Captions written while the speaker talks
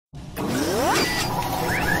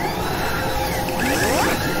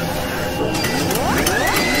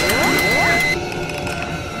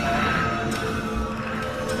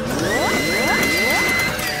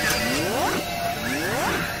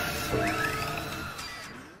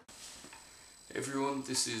Everyone,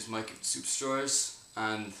 this is Mikey of Superstores,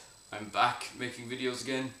 and I'm back making videos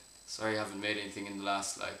again. Sorry I haven't made anything in the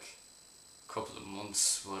last couple of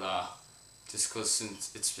months, but just because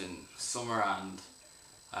since it's been summer and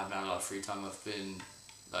I haven't had a lot of free time, I've been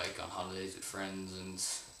on holidays with friends and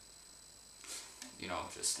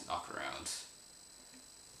just knocking around.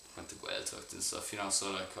 Went to Gaeltacht and stuff, so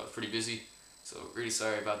I was pretty busy, so really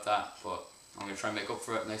sorry about that, but I'm going to try and make up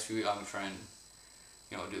for it next week. I'm going to try and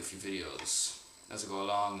do a few videos as I go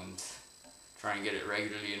along and try and get it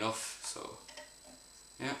regularly enough. So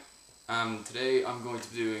yeah, today I'm going to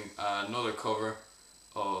be doing another cover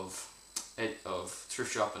of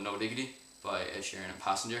Thrift Shop and No Diggity by Ed Sheeran and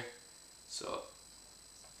Passenger. So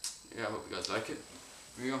yeah, I hope you guys like it.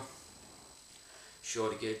 Here we go. Sure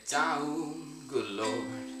to get down, good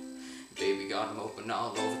lord. Baby got 'em open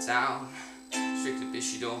all over town. Strictly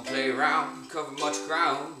bitch, you don't play around. Cover much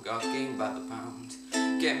ground, got game by the pound.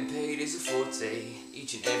 Getting paid is a forte,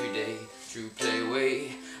 each and every day. True play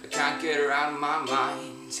away, I can't get her out of my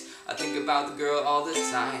mind. I think about the girl all the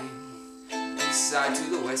time. East side to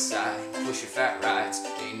the west side, pushing fat rides,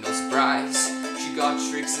 ain't no surprise. She got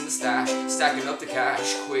tricks in the stash, stacking up the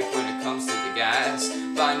cash, quick when it comes to the gas.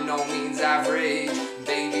 By no means average,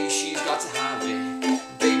 baby she's got to have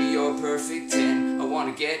it. Baby you're perfect 10, I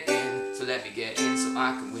wanna get in, so let me get in so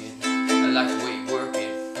I can win. I like the way you work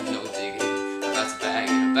it, no diggity. I'm about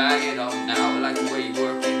to bag it up now. I like the way you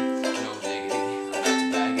work it, no diggity. I'm about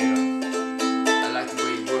to bag it up. I like the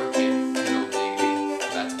way you work it, no diggity.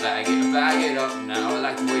 I'm about to bag it up now. I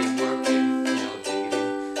like the way you work it, no diggity.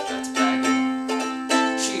 I'm about to bag it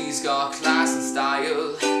up. She's got class and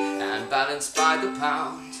style and balance by the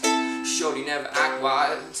pound. Shorty never act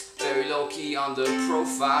wild, very low key on the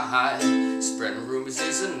profile. Spreading rumors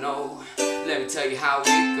is a no. Let me tell you how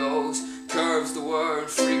it goes. Curves the word,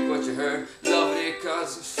 freak what you heard. Love it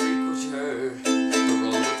cause it's freak what you heard. But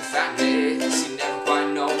roll with the fatness, you never quite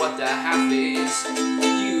know what the half is.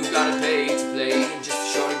 You gotta pay to play, just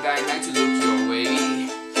a shorty bang night to look your way.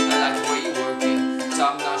 I like the way you work it,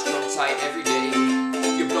 top notch, drum tight every day.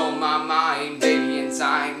 You blow my mind, baby, in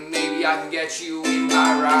time. Maybe I can get you in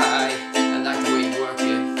my ride. I like the way you work it,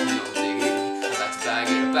 no diggity. I like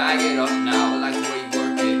to bag it up now. I like the way you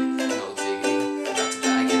work it, no diggity. I like to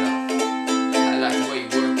bag it up. I like the way you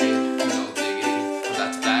work it, no diggity. I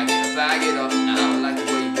like to bag it up now. I like the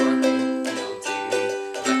way you work it, no diggity.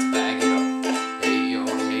 I like to bag it up. Hey yo,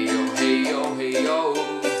 hey yo, hey yo, hey yo.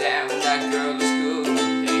 Damn, that girl is good.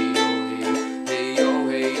 Hey yo, hey yo, hey yo,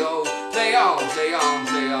 hey yo. Play on, play on,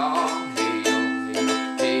 play on.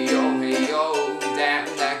 Hey yo, hey yo, damn,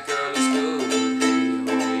 that girl is good.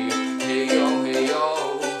 Hey yo, hey yo,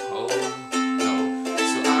 oh no.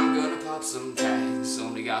 So I'm gonna pop some tags.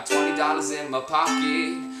 Only got $20 in my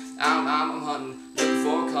pocket. I'm hunting, looking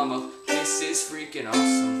for a come up. This is freaking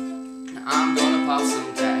awesome. I'm gonna pop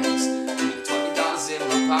some tags. Only got $20 in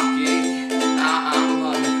my pocket. I'm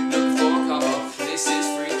hunting, looking for a come up. This is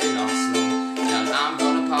freaking awesome. Now I'm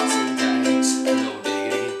gonna pop some tags. No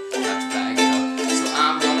diggity, got to bag it up. So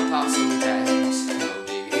I'm gonna pop some tags. No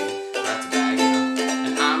diggity, got to bag it up.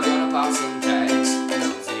 And I'm gonna pop some tags. No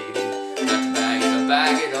diggity, got to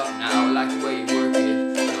bag it up now. I like the way you work it.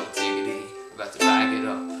 No diggity, about to bag it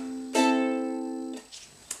up.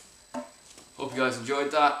 Hope you guys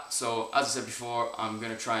enjoyed that. So as I said before, I'm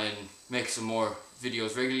gonna try and make some more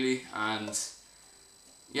videos regularly, and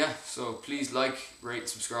yeah, so please like, rate,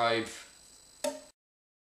 subscribe.